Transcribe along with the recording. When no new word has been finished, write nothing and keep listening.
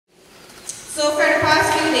So for the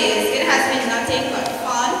past few days, it has been nothing but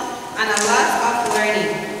fun and a lot of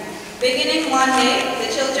learning. Beginning one day,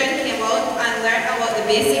 the children came out and learned about the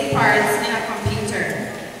basic parts in a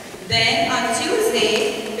computer. Then on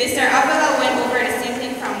Tuesday, Mr. Avila went over the same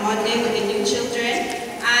thing from Monday with the new children,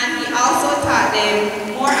 and he also taught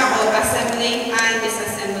them more about assembling and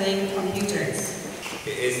disassembling computers.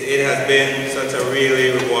 It has been such a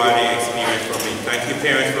really rewarding experience for me. Thank you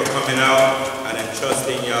parents for coming out and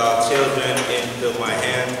entrusting your children into my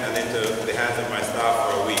hands and into the hands of my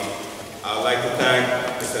staff for a week. I would like to thank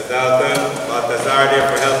Mr. Dalton, Baltazar there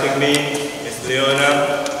for helping me, Ms.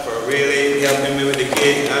 Leona for really helping me with the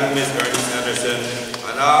kids, and Ms. Ernest Anderson,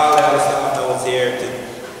 and all the other staff that was here to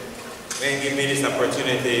give me this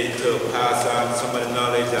opportunity to pass on some of the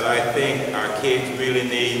knowledge that I think our kids really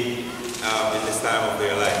need in this time of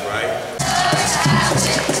their life, right?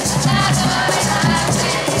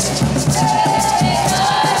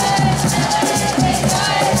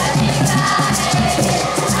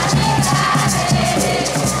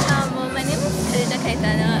 Well, my name is Kidz,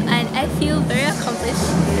 and I feel very accomplished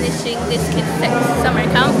finishing this Kidz summer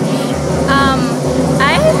camp.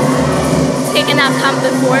 I've taken a camp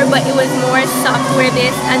before, but it was more software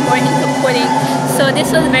based and more into coding. So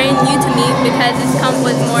this was very new to me because this camp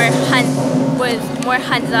was more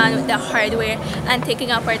hands-on with the hardware and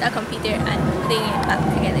taking apart a computer and putting it back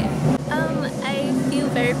together. I feel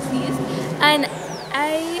very pleased, and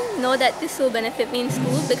I know that this will benefit me in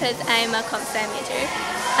school because I'm a comp sci major.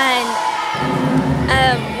 And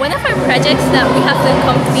one of our projects that we have to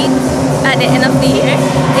complete at the end of the year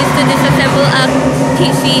is to disassemble a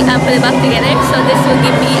PC and put it back together. So this will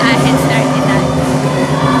give me a head start in that.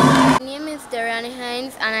 My name is Darani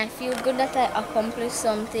Hines, and I feel good that I accomplished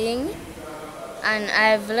something, and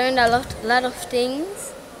I've learned a lot of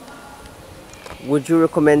things. Would you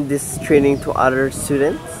recommend this training to other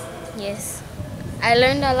students? Yes. I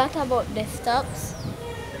learned a lot about desktops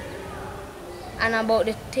and about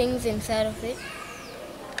the things inside of it.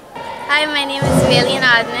 Hi, my name is Valian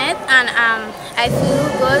Adnet, and I feel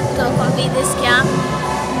good to complete this camp.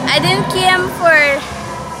 I didn't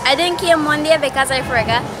came Monday because I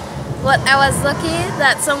forgot, but I was lucky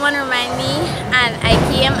that someone reminded me, and I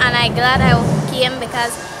came, and I'm glad I came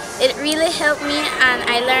because it really helped me, and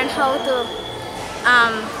I learned how to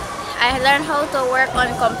work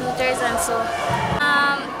on computers, and so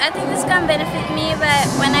I think this can benefit me, but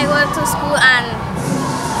when I go to school and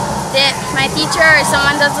my teacher or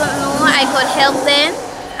someone doesn't know, I could help them,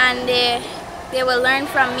 and they will learn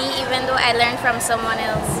from me even though I learned from someone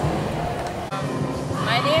else.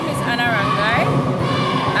 My name is Anna Rangai,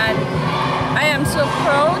 and I am so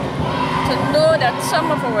proud to know that some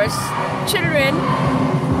of our children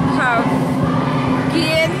have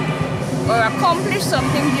gained or accomplished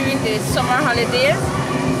something during the summer holidays,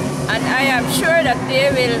 and I am sure that they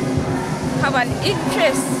will have an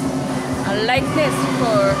interest and likeness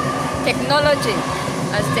for technology,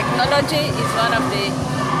 as technology is one of the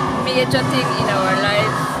major things in our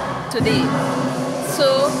lives today.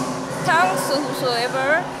 So thanks to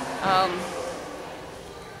whosoever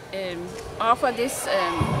offer this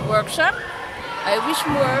workshop. I wish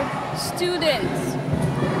more students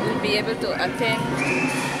will be able to attend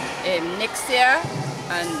next year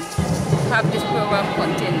and have this program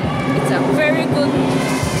continue. It's a very good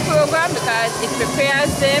program because it prepares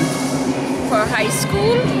them for high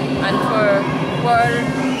school and for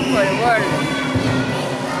the world.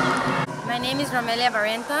 My name is Romelia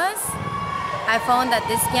Barrentos. I found that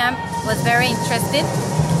this camp was very interesting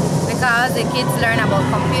because the kids learn about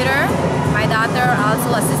computer. My daughter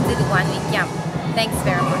also assisted 1 week camp. Thanks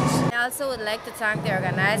very much. I also would like to thank the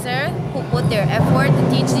organizer who put their effort to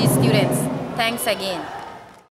teach these students. Thanks again.